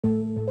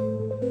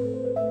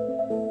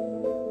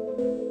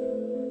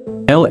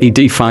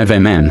LED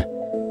 5mm.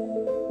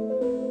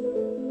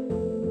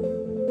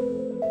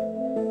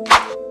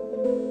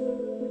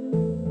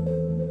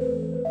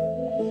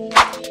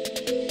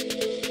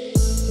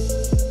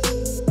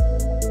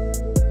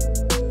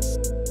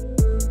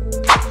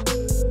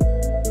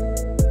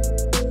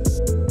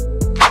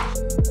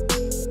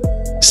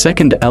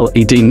 Second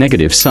LED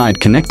negative side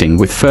connecting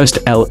with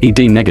first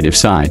LED negative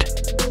side.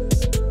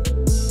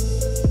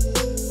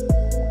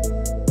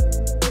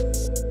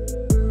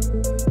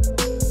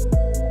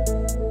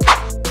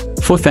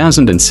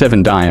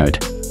 (4007 diode).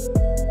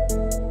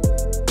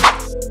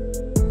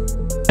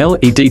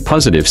 LED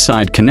positive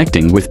side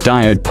connecting with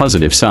diode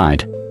positive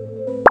side.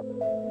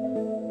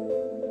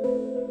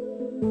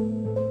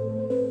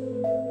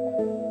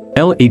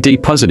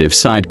 LED positive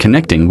side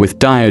connecting with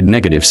diode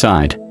negative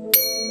side.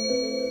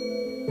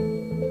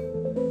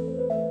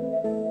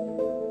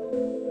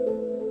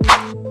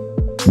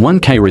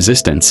 (1K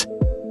resistance).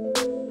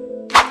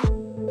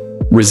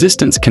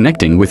 Resistance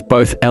connecting with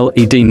both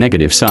LED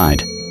negative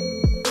side.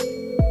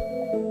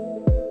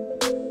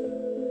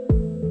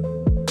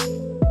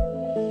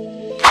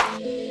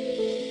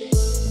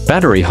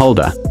 Battery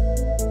holder.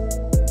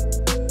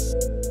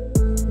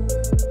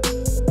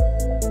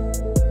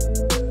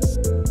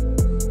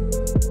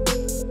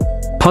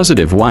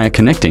 Positive wire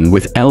connecting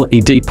with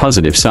LED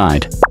positive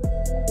side.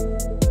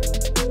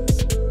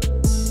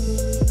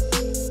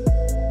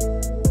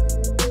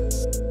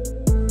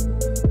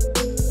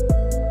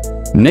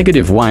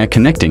 Negative wire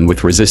connecting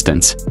with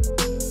resistance.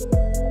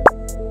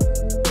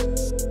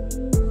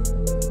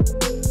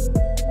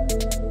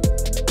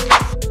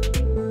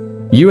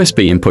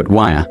 USB input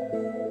wire.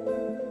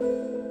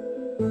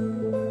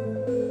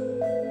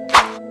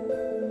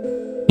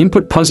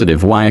 Input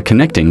positive wire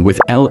connecting with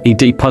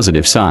LED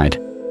positive side.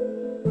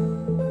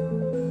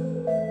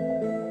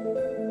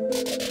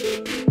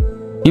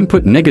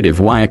 Input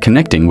negative wire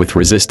connecting with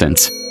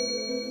resistance.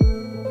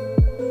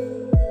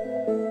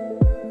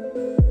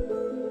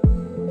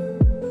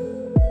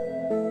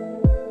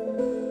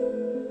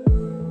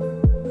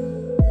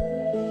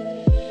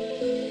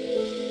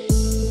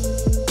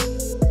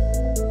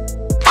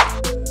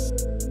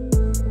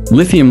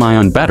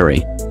 Lithium-ion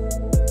battery.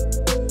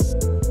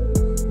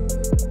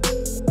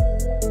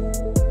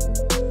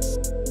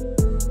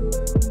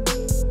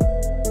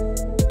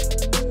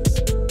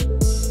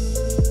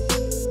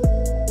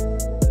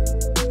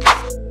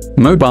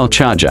 Mobile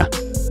charger.